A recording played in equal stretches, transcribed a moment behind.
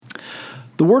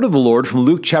The word of the Lord from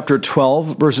Luke chapter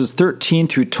 12, verses 13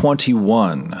 through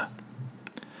 21.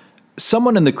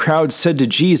 Someone in the crowd said to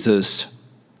Jesus,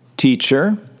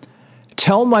 "Teacher,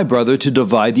 tell my brother to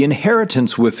divide the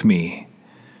inheritance with me."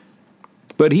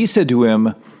 But he said to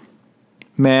him,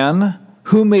 "Man,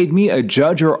 who made me a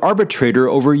judge or arbitrator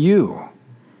over you?"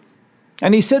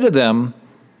 And he said to them,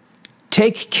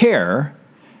 "Take care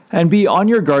and be on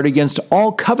your guard against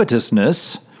all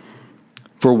covetousness,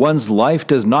 for one's life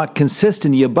does not consist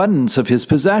in the abundance of his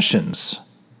possessions."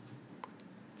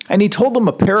 And he told them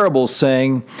a parable,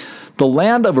 saying, "The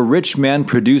land of a rich man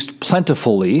produced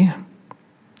plentifully,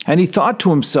 and he thought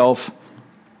to himself,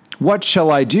 'What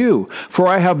shall I do? For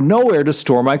I have nowhere to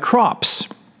store my crops.'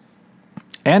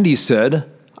 And he said,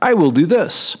 'I will do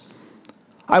this.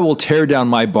 I will tear down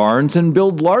my barns and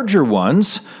build larger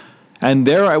ones, and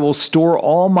there I will store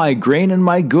all my grain and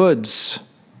my goods.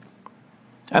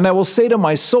 And I will say to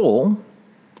my soul,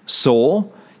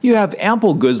 Soul, you have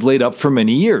ample goods laid up for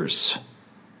many years.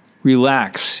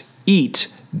 Relax, eat,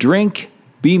 drink,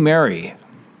 be merry.'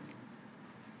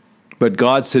 But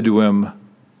God said to him,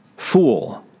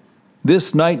 'Fool,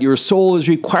 this night your soul is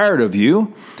required of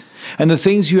you, and the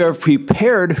things you have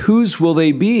prepared, whose will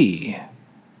they be?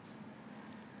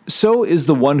 So is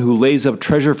the one who lays up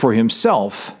treasure for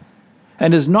himself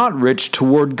and is not rich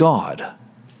toward God.'"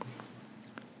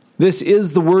 This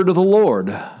is the word of the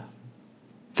Lord.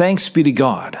 Thanks be to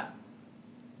God.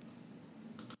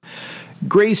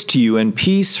 Grace to you and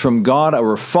peace from God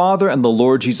our Father and the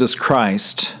Lord Jesus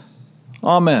Christ.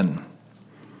 Amen.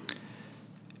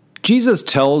 Jesus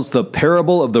tells the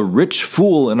parable of the rich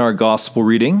fool in our gospel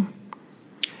reading.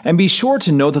 And be sure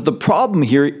to know that the problem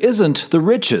here isn't the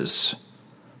riches.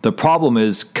 The problem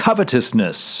is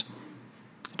covetousness.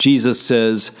 Jesus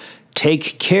says,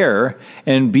 "Take care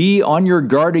and be on your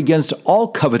guard against all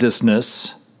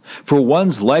covetousness, for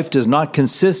one's life does not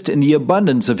consist in the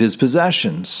abundance of his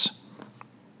possessions."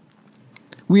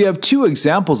 We have two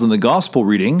examples in the gospel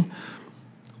reading.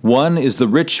 One is the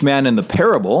rich man in the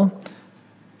parable,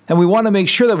 and we want to make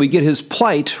sure that we get his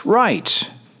plight right.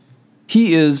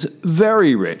 He is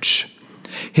very rich.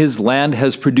 His land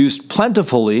has produced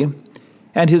plentifully,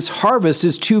 and his harvest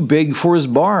is too big for his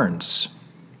barns.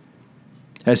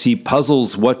 As he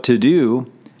puzzles what to do,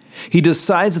 he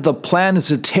decides that the plan is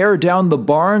to tear down the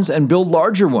barns and build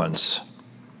larger ones.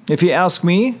 If you ask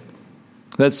me,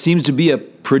 that seems to be a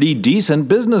pretty decent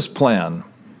business plan.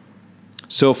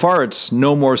 So far, it's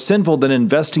no more sinful than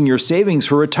investing your savings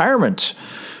for retirement.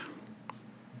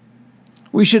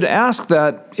 We should ask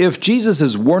that if Jesus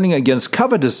is warning against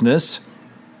covetousness,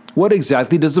 what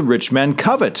exactly does the rich man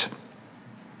covet?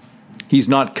 He's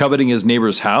not coveting his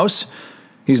neighbor's house.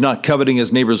 He's not coveting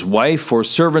his neighbor's wife or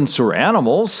servants or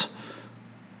animals.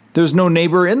 There's no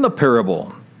neighbor in the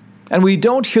parable. And we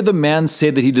don't hear the man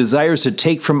say that he desires to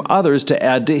take from others to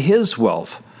add to his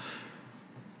wealth.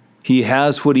 He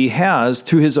has what he has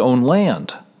through his own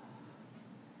land.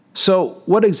 So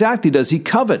what exactly does he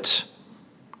covet?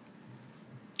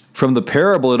 From the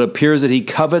parable, it appears that he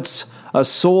covets a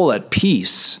soul at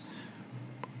peace.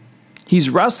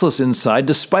 He's restless inside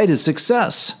despite his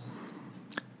success.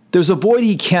 There's a void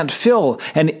he can't fill,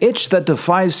 an itch that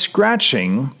defies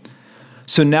scratching.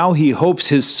 So now he hopes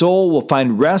his soul will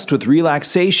find rest with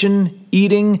relaxation,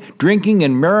 eating, drinking,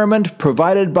 and merriment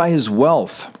provided by his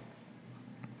wealth.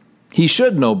 He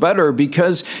should know better,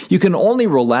 because you can only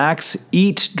relax,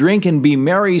 eat, drink, and be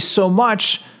merry so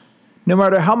much, no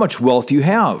matter how much wealth you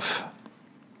have.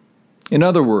 In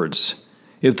other words,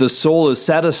 if the soul is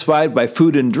satisfied by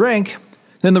food and drink,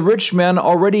 then the rich man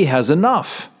already has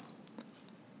enough.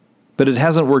 But it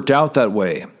hasn't worked out that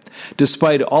way.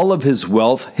 Despite all of his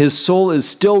wealth, his soul is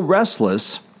still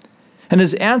restless, and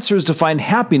his answer is to find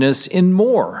happiness in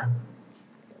more.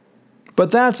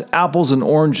 But that's apples and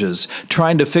oranges,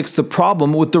 trying to fix the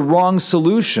problem with the wrong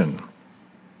solution.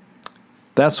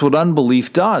 That's what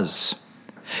unbelief does.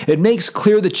 It makes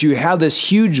clear that you have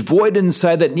this huge void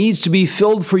inside that needs to be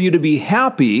filled for you to be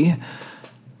happy,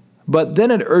 but then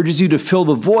it urges you to fill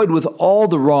the void with all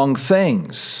the wrong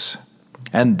things.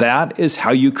 And that is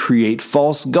how you create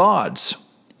false gods.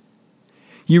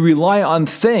 You rely on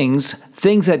things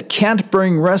that can't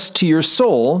bring rest to your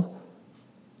soul,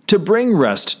 to bring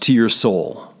rest to your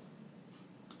soul.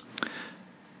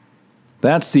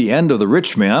 That's the end of the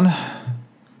rich man.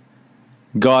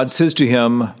 God says to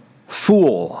him,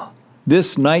 "Fool,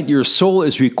 this night your soul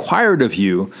is required of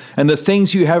you, and the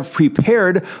things you have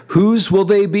prepared, whose will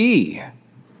they be?"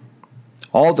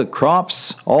 All the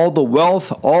crops, all the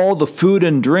wealth, all the food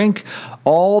and drink,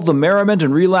 all the merriment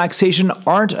and relaxation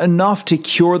aren't enough to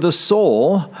cure the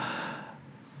soul.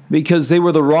 because they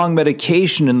were the wrong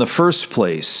medication in the first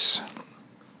place.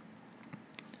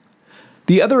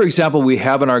 The other example we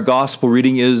have in our gospel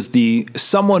reading is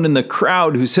someone in the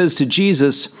crowd who says to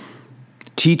Jesus,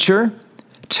 "Teacher,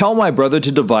 tell my brother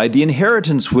to divide the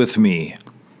inheritance with me."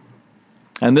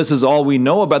 And this is all we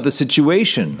know about the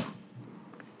situation.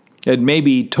 It may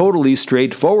be totally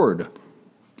straightforward.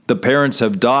 The parents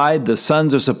have died, the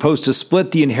sons are supposed to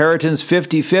split the inheritance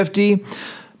 50-50,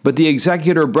 but the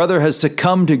executor brother has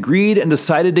succumbed to greed and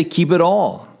decided to keep it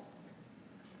all.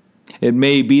 It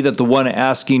may be that the one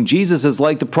asking Jesus is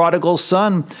like the prodigal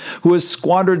son, who has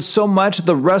squandered so much that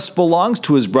the rest belongs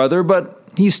to his brother, but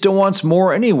he still wants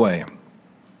more anyway.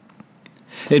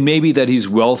 It may be that he's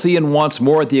wealthy and wants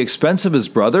more at the expense of his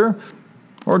brother,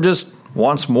 or just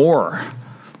wants more.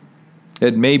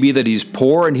 It may be that he's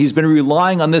poor and he's been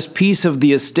relying on this piece of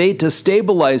the estate to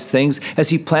stabilize things as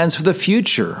he plans for the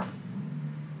future.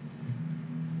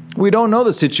 We don't know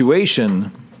the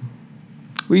situation.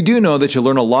 We do know that you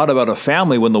learn a lot about a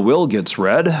family when the will gets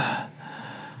read.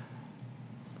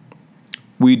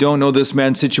 We don't know this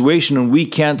man's situation and we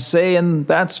can't say, and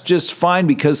that's just fine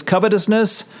because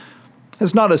covetousness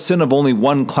is not a sin of only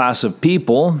one class of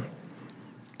people.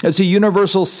 It's a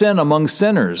universal sin among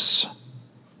sinners.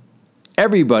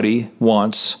 Everybody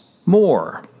wants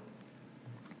more.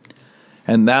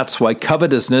 And that's why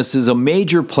covetousness is a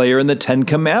major player in the Ten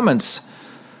Commandments.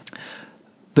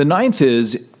 The ninth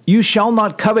is, "You shall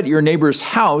not covet your neighbor's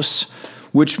house,"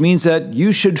 which means that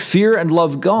you should fear and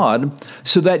love God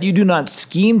so that you do not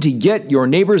scheme to get your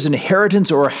neighbor's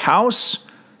inheritance or house,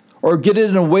 or get it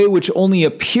in a way which only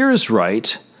appears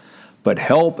right, but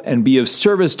help and be of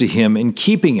service to him in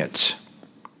keeping it.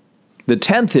 The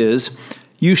 10th is,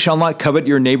 "You shall not covet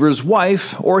your neighbor's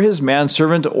wife, or his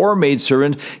manservant or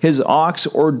maidservant, his ox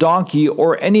or donkey,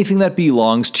 or anything that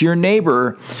belongs to your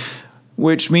neighbor,"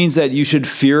 which means that you should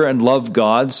fear and love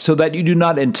God so that you do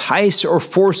not entice or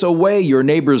force away your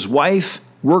neighbor's wife,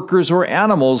 workers, or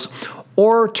animals,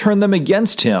 or turn them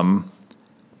against him,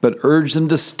 but urge them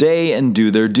to stay and do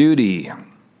their duty.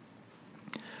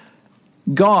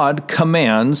 God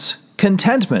commands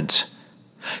contentment,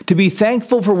 to be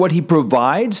thankful for what he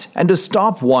provides and to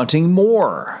stop wanting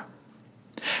more.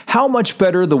 How much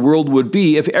better the world would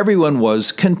be if everyone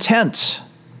was content.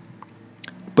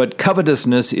 But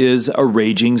covetousness is a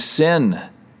raging sin.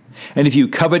 And if you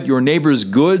covet your neighbor's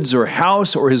goods or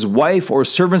house or his wife or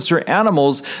servants or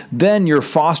animals, then you're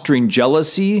fostering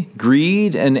jealousy,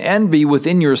 greed, and envy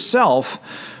within yourself.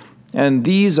 And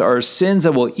these are sins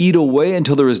that will eat away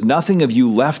until there is nothing of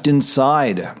you left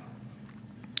inside.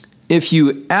 If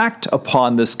you act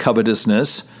upon this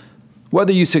covetousness,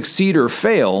 whether you succeed or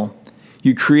fail,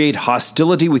 you create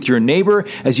hostility with your neighbor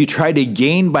as you try to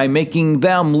gain by making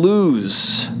them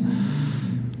lose.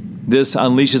 This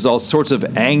unleashes all sorts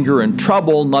of anger and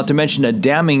trouble, not to mention a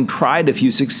damning pride if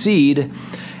you succeed.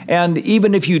 And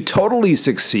even if you totally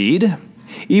succeed,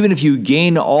 even if you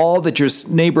gain all that your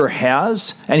neighbor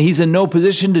has, and he's in no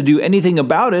position to do anything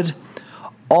about it,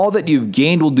 all that you've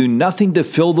gained will do nothing to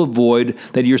fill the void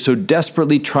that you're so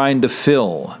desperately trying to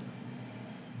fill.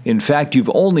 In fact,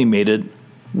 you've only made it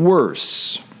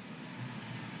worse.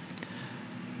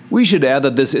 We should add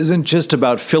that this isn't just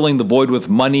about filling the void with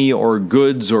money or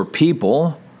goods or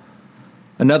people.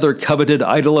 Another coveted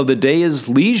idol of the day is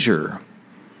leisure.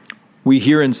 We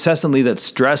hear incessantly that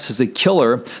stress is a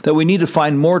killer, that we need to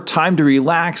find more time to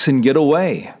relax and get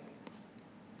away.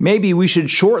 Maybe we should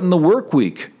shorten the work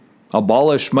week,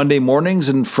 abolish Monday mornings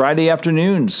and Friday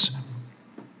afternoons.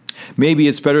 Maybe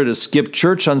it's better to skip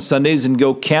church on Sundays and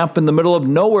go camp in the middle of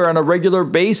nowhere on a regular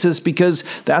basis because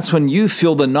that's when you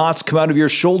feel the knots come out of your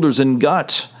shoulders and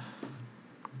gut.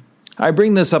 I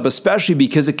bring this up especially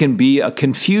because it can be a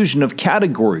confusion of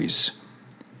categories.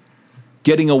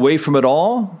 Getting away from it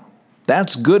all?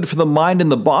 That's good for the mind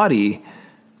and the body,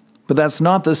 but that's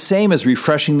not the same as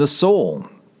refreshing the soul.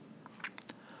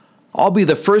 I'll be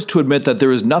the first to admit that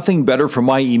there is nothing better for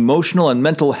my emotional and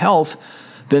mental health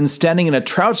than standing in a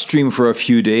trout stream for a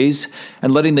few days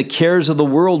and letting the cares of the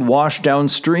world wash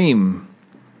downstream.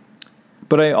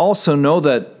 But I also know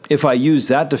that if I use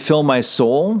that to fill my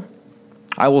soul,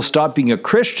 I will stop being a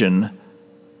Christian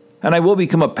and I will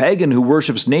become a pagan who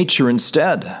worships nature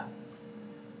instead.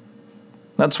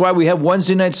 That's why we have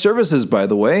Wednesday night services, by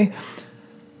the way,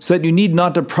 so that you need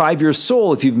not deprive your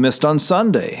soul if you've missed on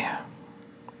Sunday.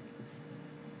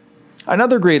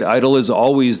 Another great idol is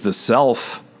always the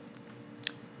self.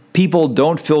 People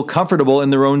don't feel comfortable in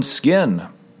their own skin.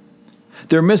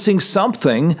 They're missing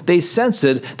something, they sense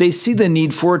it, they see the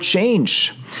need for a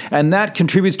change. And that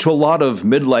contributes to a lot of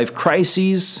midlife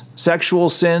crises, sexual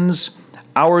sins,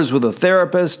 hours with a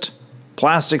therapist,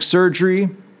 plastic surgery,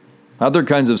 other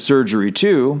kinds of surgery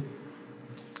too.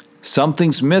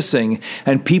 Something's missing,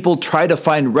 and people try to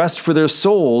find rest for their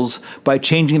souls by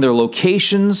changing their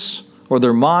locations, or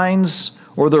their minds,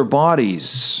 or their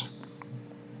bodies.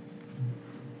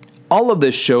 All of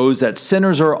this shows that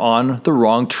sinners are on the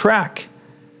wrong track.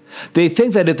 They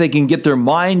think that if they can get their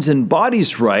minds and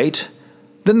bodies right,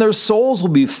 then their souls will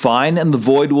be fine and the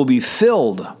void will be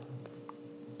filled.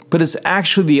 But it's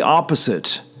actually the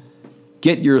opposite.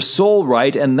 Get your soul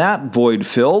right and that void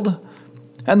filled,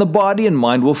 and the body and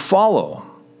mind will follow.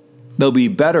 They'll be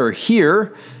better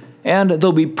here, and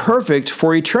they'll be perfect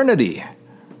for eternity.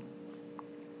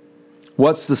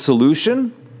 What's the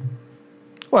solution?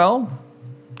 Well,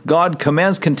 God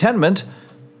commands contentment,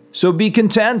 so be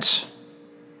content.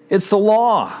 It's the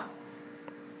law.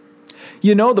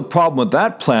 You know the problem with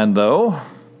that plan, though.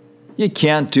 You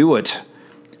can't do it.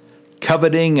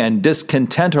 Coveting and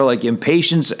discontent are like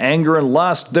impatience, anger, and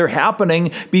lust. They're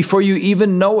happening before you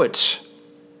even know it.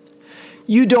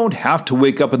 You don't have to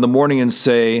wake up in the morning and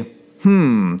say,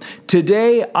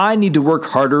 today I need to work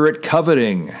harder at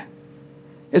coveting.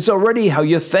 It's already how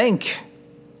you think.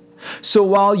 So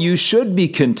while you should be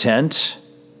content,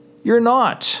 you're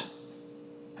not.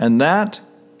 And that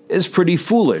is pretty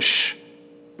foolish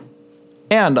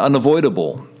and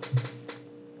unavoidable.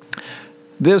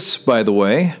 This, by the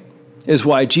way, is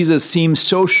why Jesus seems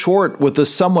so short with the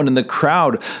someone in the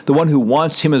crowd, the one who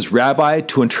wants him as rabbi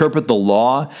to interpret the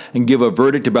law and give a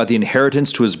verdict about the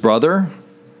inheritance to his brother.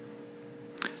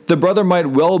 The brother might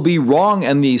well be wrong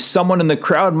and the someone in the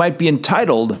crowd might be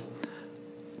entitled,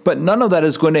 but none of that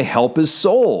is going to help his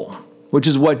soul, which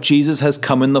is what Jesus has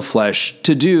come in the flesh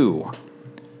to do.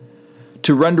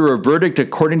 To render a verdict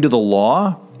according to the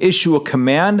law, issue a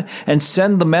command, and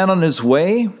send the man on his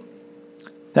way,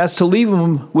 that's to leave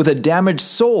him with a damaged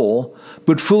soul,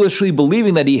 but foolishly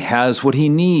believing that he has what he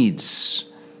needs.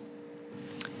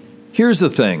 Here's the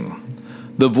thing.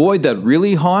 The void that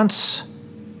really haunts,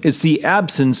 it's the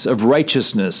absence of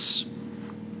righteousness.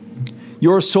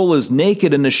 Your soul is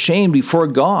naked and ashamed before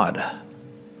God.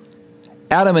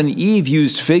 Adam and Eve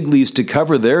used fig leaves to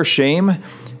cover their shame.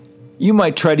 You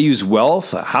might try to use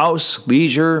wealth, a house,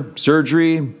 leisure,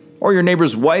 surgery, or your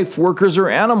neighbor's wife, workers, or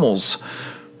animals.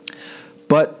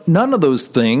 But none of those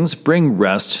things bring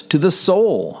rest to the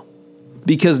soul,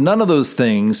 because none of those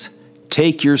things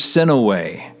take your sin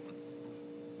away.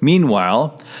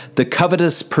 Meanwhile, the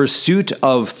covetous pursuit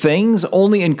of things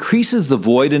only increases the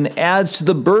void and adds to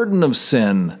the burden of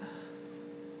sin.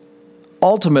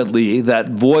 Ultimately, that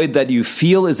void that you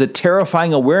feel is a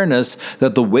terrifying awareness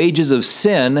that the wages of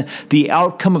sin, the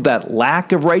outcome of that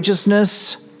lack of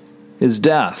righteousness, is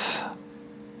death.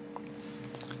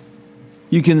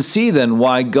 You can see then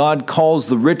why God calls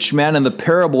the rich man in the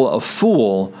parable a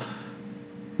fool,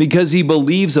 because he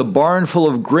believes a barn full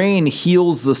of grain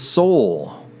heals the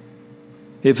soul.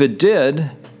 If it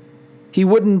did, he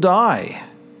wouldn't die.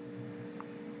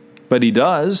 But he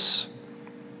does.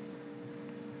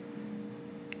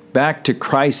 Back to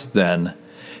Christ then,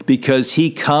 because he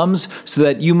comes so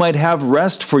that you might have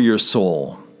rest for your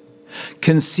soul.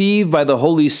 Conceived by the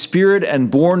Holy Spirit and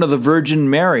born of the Virgin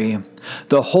Mary,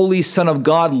 the Holy Son of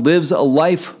God lives a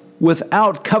life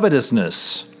without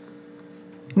covetousness.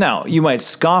 Now, you might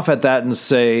scoff at that and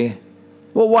say,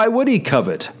 well, why would he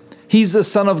covet? He's the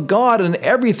Son of God and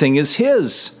everything is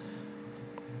his.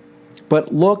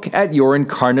 But look at your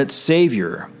incarnate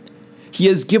Savior. He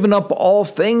has given up all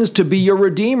things to be your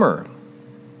Redeemer.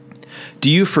 Do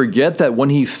you forget that when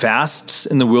he fasts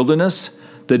in the wilderness,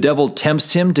 the devil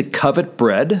tempts him to covet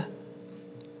bread?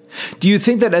 Do you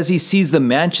think that as he sees the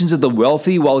mansions of the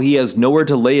wealthy while he has nowhere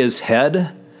to lay his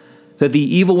head, that the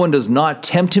evil one does not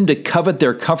tempt him to covet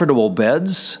their comfortable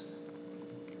beds?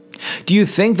 Do you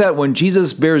think that when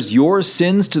Jesus bears your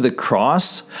sins to the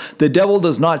cross, the devil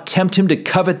does not tempt him to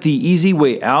covet the easy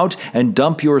way out and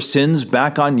dump your sins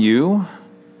back on you?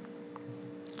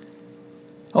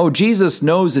 Oh, Jesus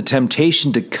knows the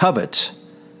temptation to covet.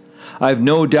 I've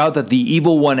no doubt that the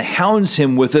evil one hounds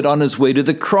him with it on his way to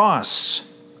the cross.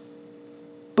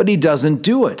 But he doesn't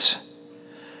do it.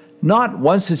 Not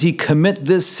once does he commit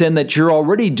this sin that you're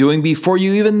already doing before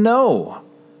you even know.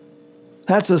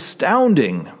 That's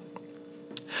astounding.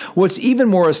 What's even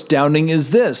more astounding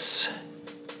is this.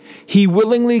 He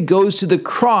willingly goes to the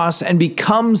cross and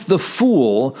becomes the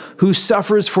fool who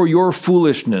suffers for your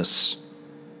foolishness.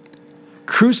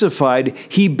 Crucified,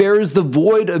 he bears the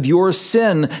void of your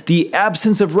sin, the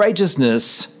absence of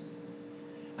righteousness,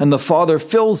 and the Father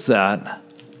fills that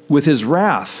with his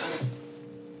wrath.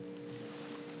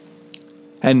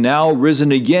 And now,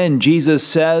 risen again, Jesus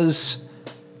says,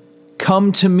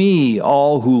 Come to me,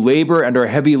 all who labor and are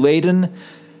heavy laden,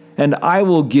 and I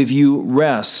will give you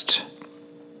rest.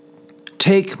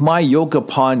 Take my yoke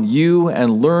upon you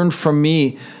and learn from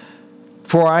me,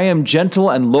 for I am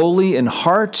gentle and lowly in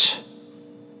heart,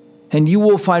 and you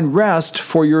will find rest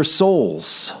for your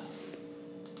souls.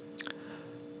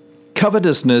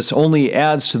 Covetousness only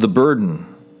adds to the burden.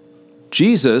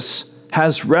 Jesus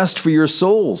has rest for your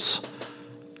souls.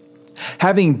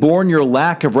 Having borne your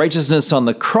lack of righteousness on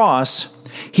the cross,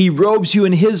 he robes you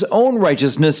in his own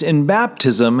righteousness in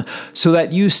baptism, so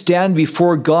that you stand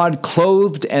before God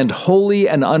clothed and holy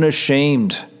and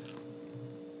unashamed.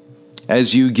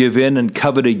 As you give in and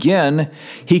covet again,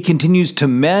 he continues to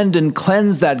mend and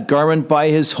cleanse that garment by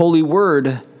his holy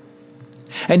word.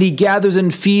 And he gathers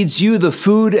and feeds you the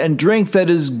food and drink that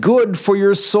is good for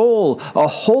your soul, a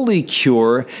holy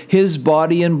cure, his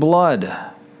body and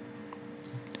blood.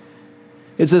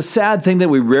 It's a sad thing that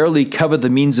we rarely covet the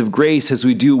means of grace as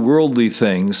we do worldly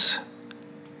things.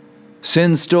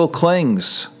 Sin still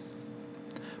clings.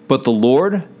 But the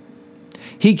Lord,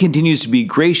 he continues to be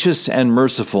gracious and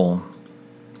merciful.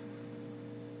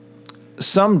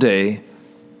 Someday,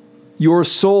 your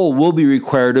soul will be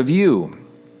required of you.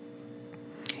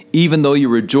 Even though you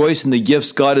rejoice in the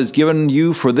gifts God has given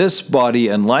you for this body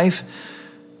and life,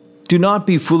 do not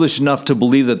be foolish enough to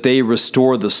believe that they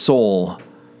restore the soul.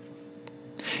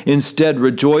 Instead,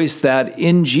 rejoice that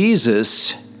in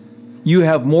Jesus, you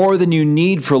have more than you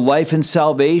need for life and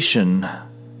salvation.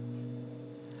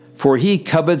 For he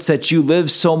covets that you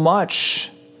live so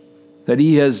much, that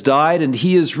he has died and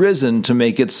he is risen to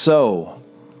make it so.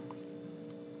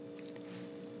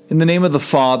 In the name of the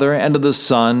Father, and of the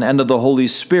Son, and of the Holy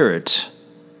Spirit.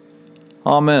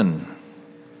 Amen.